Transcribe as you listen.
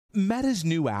Meta's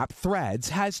new app, Threads,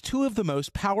 has two of the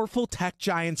most powerful tech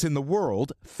giants in the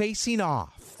world facing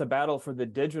off. It's a battle for the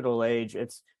digital age.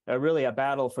 It's really a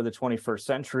battle for the 21st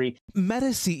century.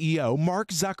 Meta CEO Mark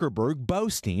Zuckerberg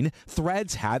boasting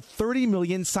Threads had 30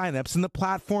 million signups in the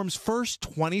platform's first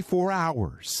 24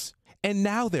 hours. And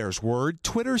now there's word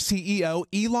Twitter CEO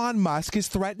Elon Musk is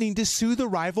threatening to sue the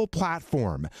rival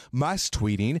platform. Musk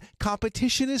tweeting,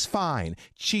 "Competition is fine,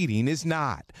 cheating is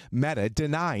not." Meta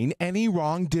denying any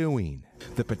wrongdoing.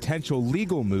 The potential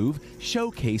legal move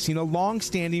showcasing a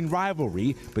long-standing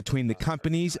rivalry between the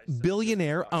company's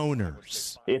billionaire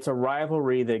owners. It's a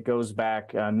rivalry that goes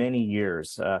back many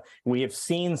years. We have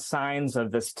seen signs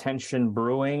of this tension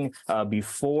brewing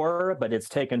before, but it's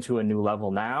taken to a new level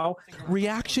now.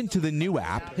 Reaction to the new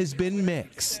app has been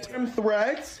mixed.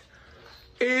 Threads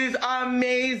is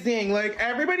amazing. Like,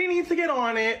 everybody needs to get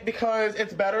on it because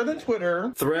it's better than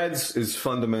Twitter. Threads is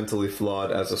fundamentally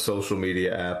flawed as a social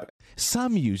media app.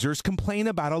 Some users complain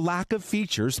about a lack of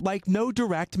features like no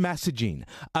direct messaging.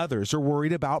 Others are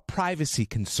worried about privacy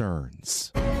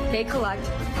concerns. They collect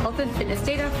health and fitness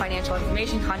data, financial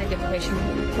information, contact information,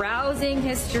 browsing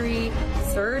history,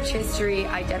 search history,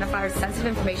 identifiers, sensitive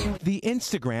information. The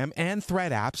Instagram and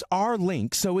Thread apps are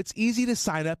linked, so it's easy to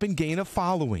sign up and gain a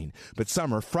following. But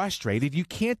some are frustrated you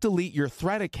can't delete your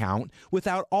Thread account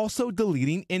without also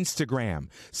deleting Instagram,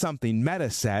 something Meta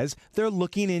says they're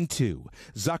looking into.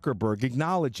 Zuckerberg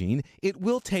acknowledging it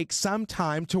will take some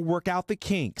time to work out the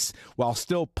kinks, while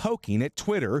still poking at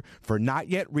Twitter for not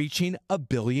yet reaching 1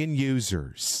 billion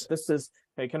users. This is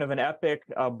a kind of an epic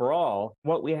brawl.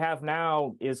 What we have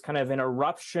now is kind of an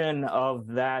eruption of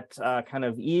that kind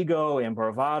of ego and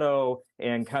bravado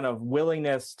and kind of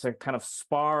willingness to kind of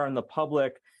spar in the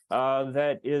public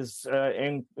that is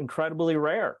incredibly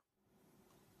rare.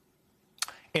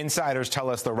 Insiders tell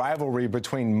us the rivalry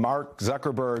between Mark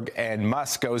Zuckerberg and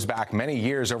Musk goes back many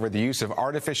years over the use of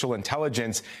artificial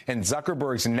intelligence and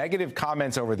Zuckerberg's negative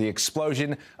comments over the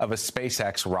explosion of a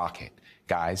SpaceX rocket.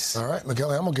 Guys. All right, Miguel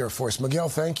Almaguer for us. Miguel,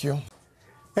 thank you.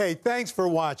 Hey, thanks for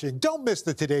watching. Don't miss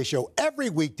the Today Show every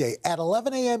weekday at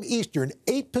 11 a.m. Eastern,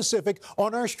 8 Pacific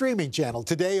on our streaming channel,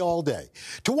 Today All Day.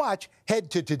 To watch,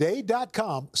 head to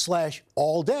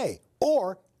today.com/allday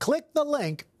or click the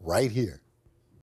link right here.